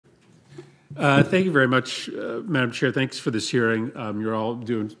Thank you very much, Madam Chair. Thanks for this hearing. You're all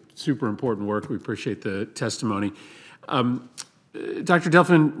doing super important work. We appreciate the testimony. Dr.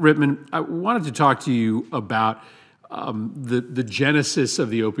 Delphin-Rittmon, I wanted to talk to you about the genesis of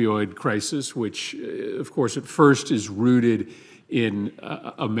the opioid crisis, which, of course, at first is rooted in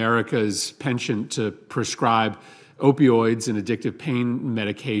America's penchant to prescribe opioids and addictive pain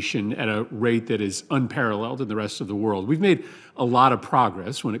medication at a rate that is unparalleled in the rest of the world. We've made a lot of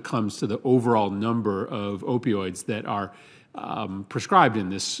progress when it comes to the overall number of opioids that are prescribed in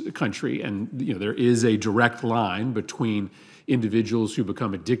this country. And there is a direct line between individuals who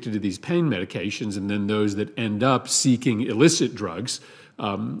become addicted to these pain medications and then those that end up seeking illicit drugs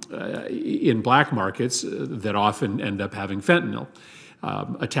in black markets that often end up having fentanyl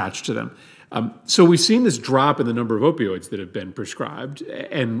attached to them. So we've seen this drop in the number of opioids that have been prescribed,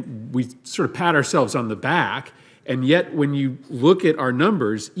 and we sort of pat ourselves on the back. And yet, when you look at our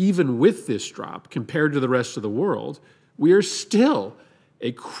numbers, even with this drop compared to the rest of the world, we are still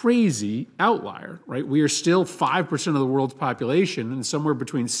a crazy outlier, right? We are still 5% of the world's population and somewhere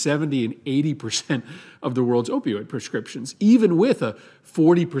between 70 and 80% of the world's opioid prescriptions, even with a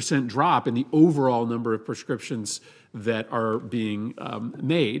 40% drop in the overall number of prescriptions that are being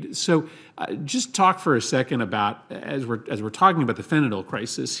made. So just talk for a second about, as we're talking about the fentanyl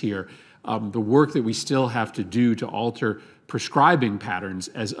crisis here, the work that we still have to do to alter prescribing patterns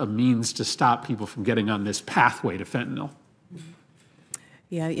as a means to stop people from getting on this pathway to fentanyl.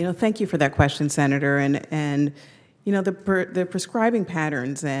 Yeah, thank you for that question, Senator. And the prescribing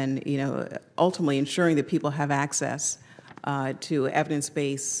patterns and, ultimately ensuring that people have access to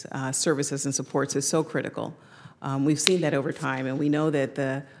evidence-based services and supports is so critical. We've seen that over time, and we know that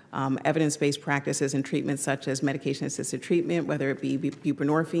the evidence-based practices and treatments such as medication-assisted treatment, whether it be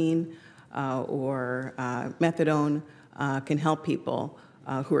buprenorphine or methadone, can help people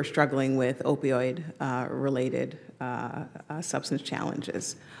who are struggling with opioid-related substance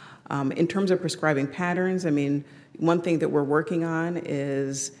challenges. In terms of prescribing patterns, one thing that we're working on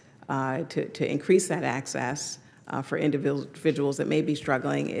is to increase that access for individuals that may be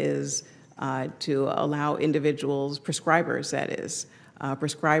struggling is to allow individuals, prescribers that is,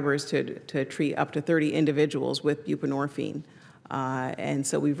 prescribers to treat up to 30 individuals with buprenorphine. And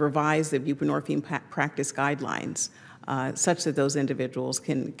so we've revised the buprenorphine practice guidelines such that those individuals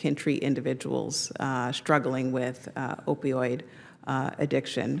can treat individuals struggling with opioid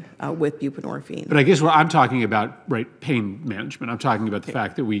addiction with buprenorphine. But I guess what I'm talking about, right, pain management. I'm talking about the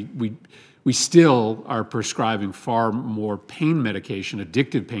fact that we still are prescribing far more pain medication,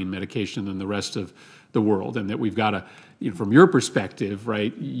 addictive pain medication, than the rest of the world, and that we've got to, from your perspective,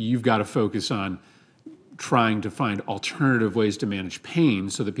 right, you've got to focus on trying to find alternative ways to manage pain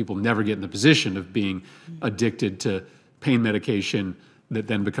so that people never get in the position of being addicted to pain medication that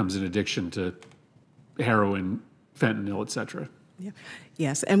then becomes an addiction to heroin, fentanyl, et cetera. Yeah.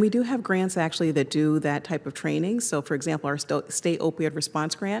 Yes, and we do have grants actually that do that type of training. So, for example, our state opioid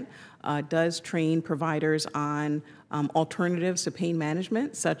response grant does train providers on alternatives to pain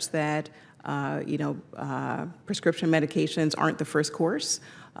management, such that prescription medications aren't the first course,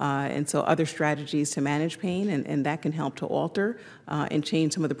 and so other strategies to manage pain, and that can help to alter and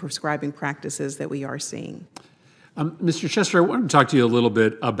change some of the prescribing practices that we are seeing. Mr. Chester, I wanted to talk to you a little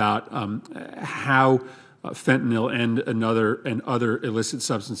bit about how fentanyl and other illicit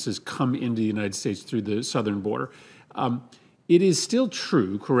substances come into the United States through the southern border. It is still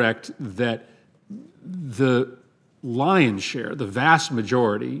true, correct, that the lion's share, the vast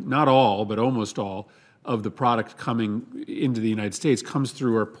majority, not all, but almost all, of the product coming into the United States comes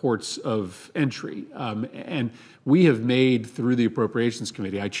through our ports of entry. And we have made, through the Appropriations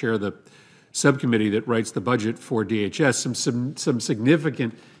Committee, I chair the subcommittee that writes the budget for DHS, some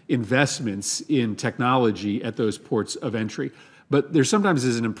significant investments in technology at those ports of entry. But there sometimes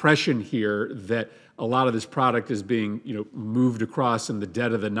is an impression here that a lot of this product is being, moved across in the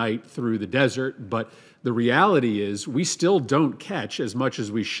dead of the night through the desert. But the reality is we still don't catch as much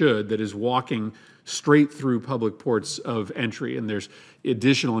as we should that is walking straight through public ports of entry. And there's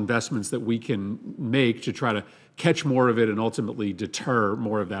additional investments that we can make to try to catch more of it and ultimately deter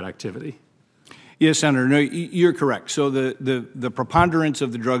more of that activity. Yes, Senator. No, you're correct. So the preponderance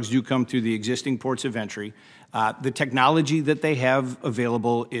of the drugs do come through the existing ports of entry. The technology that they have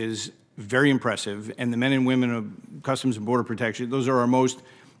available is very impressive, and the men and women of Customs and Border Protection, those are our most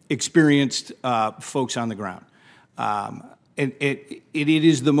experienced folks on the ground. It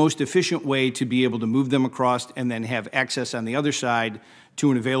is the most efficient way to be able to move them across and then have access on the other side to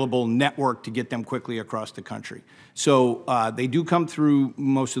an available network to get them quickly across the country. So they do come through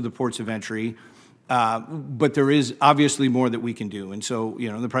most of the ports of entry. But there is obviously more that we can do. And so,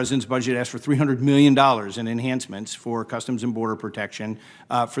 you know, the President's budget asked for $300 million in enhancements for Customs and Border Protection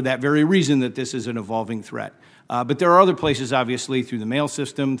for that very reason, that this is an evolving threat. But there are other places, obviously, through the mail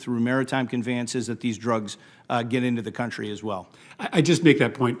system, through maritime conveyances, that these drugs get into the country as well. I just make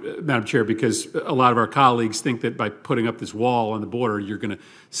that point, Madam Chair, because a lot of our colleagues think that by putting up this wall on the border, you're going to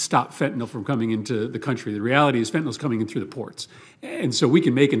stop fentanyl from coming into the country. The reality is fentanyl is coming in through the ports. And so we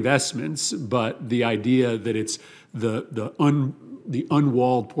can make investments, but the idea that it's the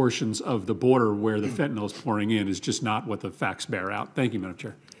unwalled portions of the border where the fentanyl is pouring in is just not what the facts bear out. Thank you, Madam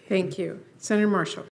Chair. Thank you. Senator Marshall.